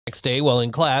Next day, while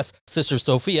in class, Sister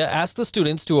Sophia asked the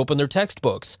students to open their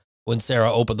textbooks. When Sarah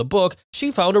opened the book,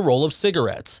 she found a roll of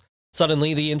cigarettes.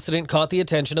 Suddenly, the incident caught the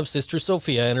attention of Sister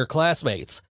Sophia and her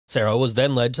classmates. Sarah was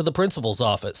then led to the principal's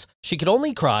office. She could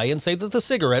only cry and say that the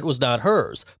cigarette was not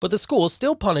hers, but the school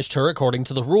still punished her according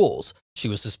to the rules. She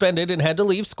was suspended and had to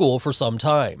leave school for some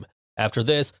time. After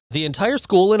this, the entire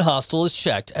school and hostel is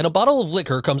checked, and a bottle of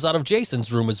liquor comes out of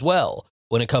Jason's room as well.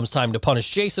 When it comes time to punish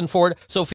Jason for it, Sophia